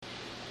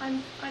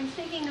I'm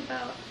thinking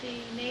about the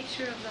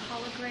nature of the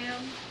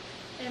hologram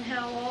and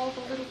how all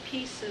the little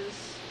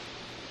pieces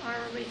are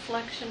a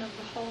reflection of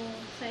the whole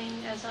thing,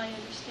 as I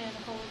understand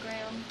a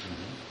hologram.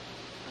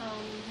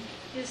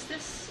 Mm-hmm. Is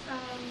this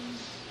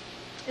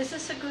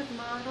a good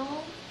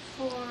model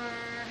for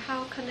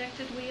how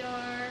connected we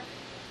are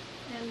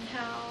and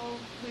how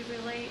we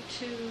relate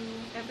to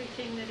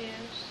everything that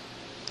is?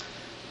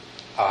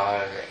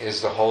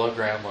 Is the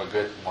hologram a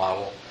good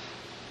model?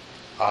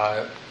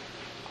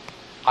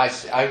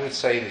 I would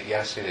say that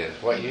yes, it is.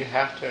 What you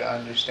have to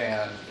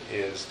understand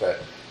is that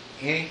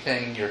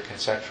anything your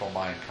conceptual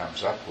mind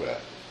comes up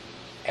with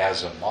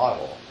as a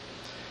model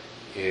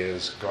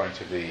is going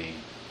to be,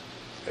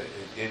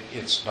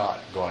 it's not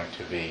going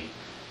to be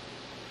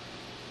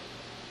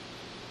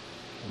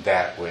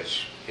that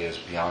which is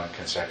beyond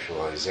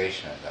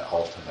conceptualization, the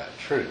ultimate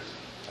truth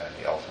and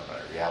the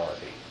ultimate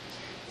reality.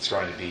 It's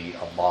going to be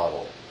a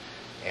model,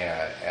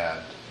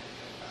 and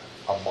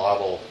a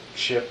model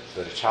ship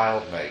that a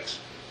child makes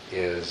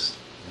is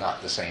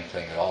not the same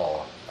thing at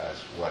all as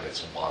what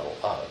it's a model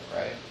of,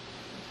 right?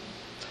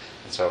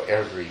 And so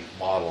every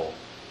model,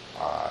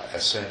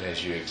 as soon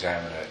as you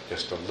examine it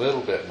just a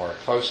little bit more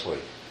closely,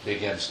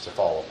 begins to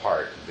fall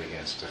apart and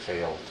begins to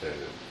fail to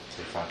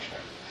function.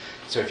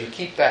 So if you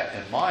keep that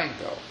in mind,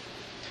 though,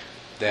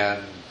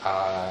 then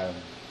a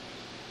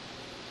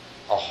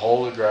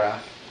hologram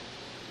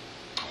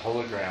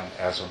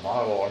as a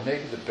model, or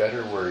maybe the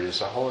better word is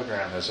a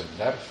hologram as a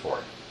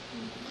metaphor,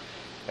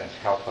 can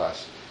help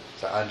us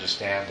to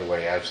understand the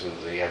way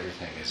absolutely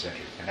everything is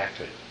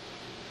interconnected.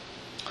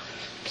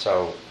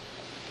 So,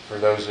 for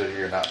those of you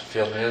who are not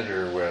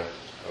familiar with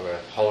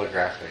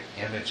holographic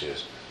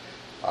images,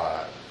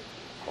 or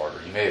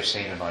you may have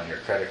seen them on your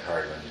credit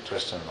card when you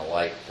twist them in the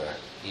light, the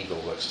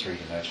eagle looks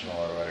three-dimensional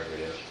or whatever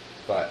it is.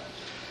 But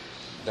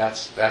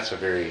that's a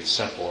very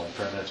simple and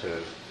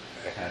primitive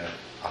kind of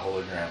a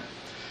hologram.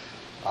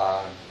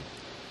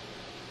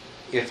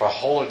 If a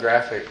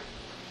holographic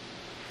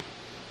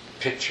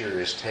picture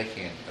is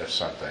taken of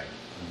something,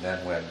 and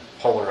then when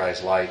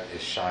polarized light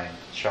is shown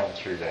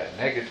through that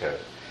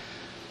negative,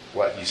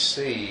 what you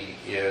see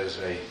is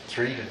a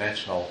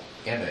three-dimensional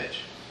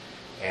image,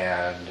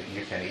 and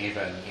you can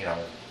even,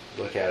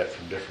 look at it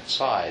from different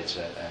sides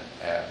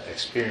and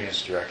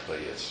experience directly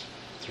its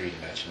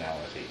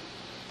three-dimensionality,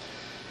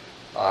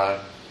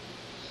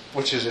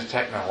 which is a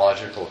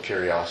technological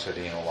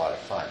curiosity and a lot of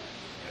fun.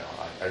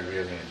 I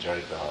really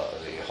enjoyed the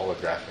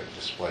holographic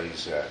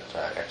displays at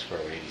Expo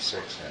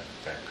 86 in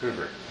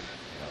Vancouver.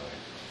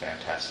 The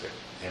fantastic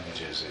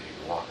images that you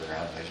can walk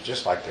around. They're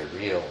just like they're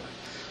real.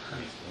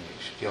 You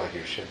feel like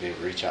you should be able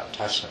to reach out and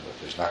touch them, but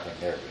there's nothing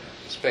there but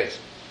empty space.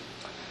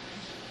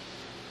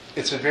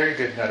 It's a very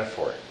good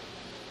metaphor.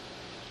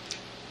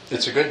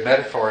 It's a good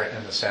metaphor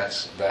in the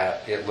sense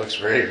that it looks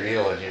very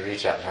real and you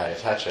reach out and try to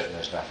touch it and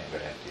there's nothing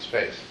but empty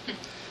space.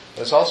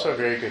 But it's also a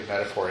very good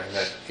metaphor in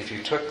that if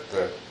you took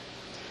the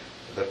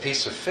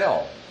piece of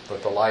film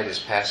that the light is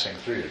passing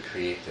through to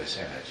create this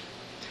image,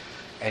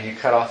 and you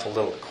cut off a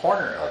little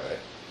corner of it,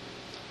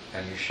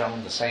 and you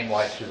shone the same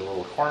light through the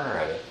little corner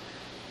of it,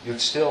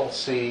 you'd still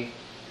see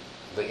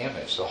the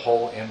image. The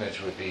whole image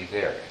would be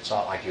there. It's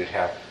not like you'd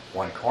have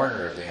one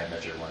corner of the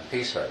image or one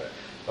piece of it.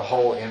 The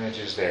whole image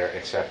is there,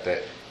 except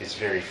that it's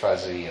very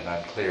fuzzy and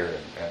unclear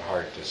and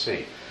hard to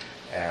see.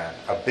 And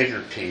a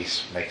bigger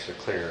piece makes a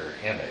clearer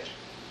image.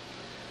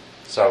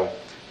 So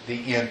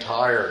the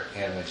entire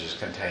image is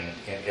contained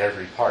in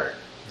every part,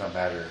 no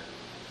matter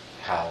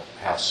how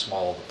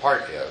small the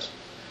part is.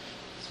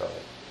 So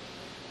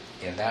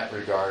in that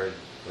regard,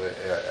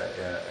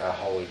 a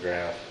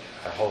hologram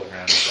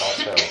is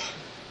also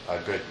a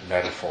good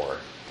metaphor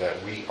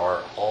that we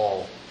are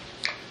all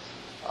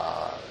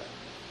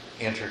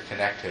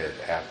interconnected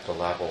at the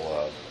level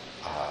of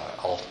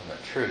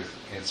ultimate truth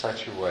in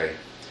such a way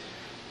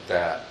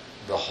that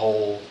the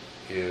whole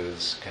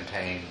is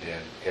contained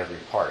in every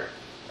part,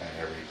 and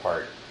every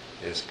part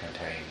is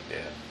contained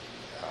in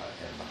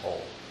the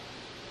whole.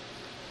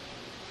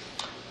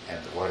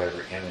 And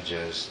whatever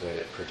images that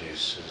it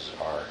produces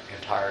are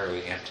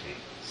entirely empty.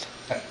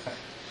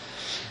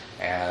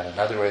 And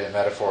another way the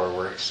metaphor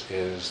works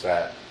is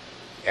that,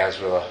 as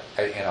with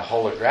in a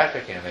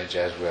holographic image,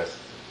 as with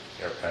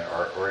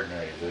our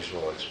ordinary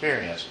visual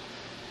experience,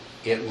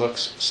 it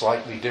looks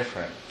slightly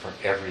different from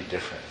every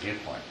different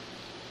viewpoint.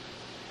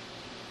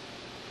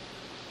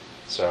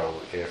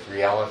 So if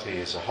reality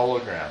is a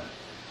hologram,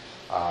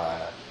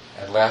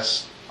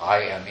 unless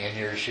I am in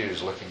your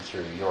shoes looking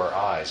through your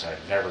eyes, I'm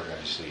never going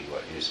to see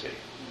what you see.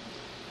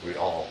 We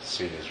all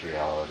see this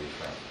reality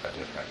from a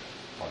different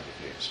point of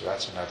view. So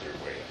that's another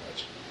way in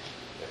which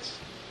it's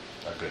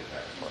a good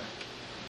metaphor.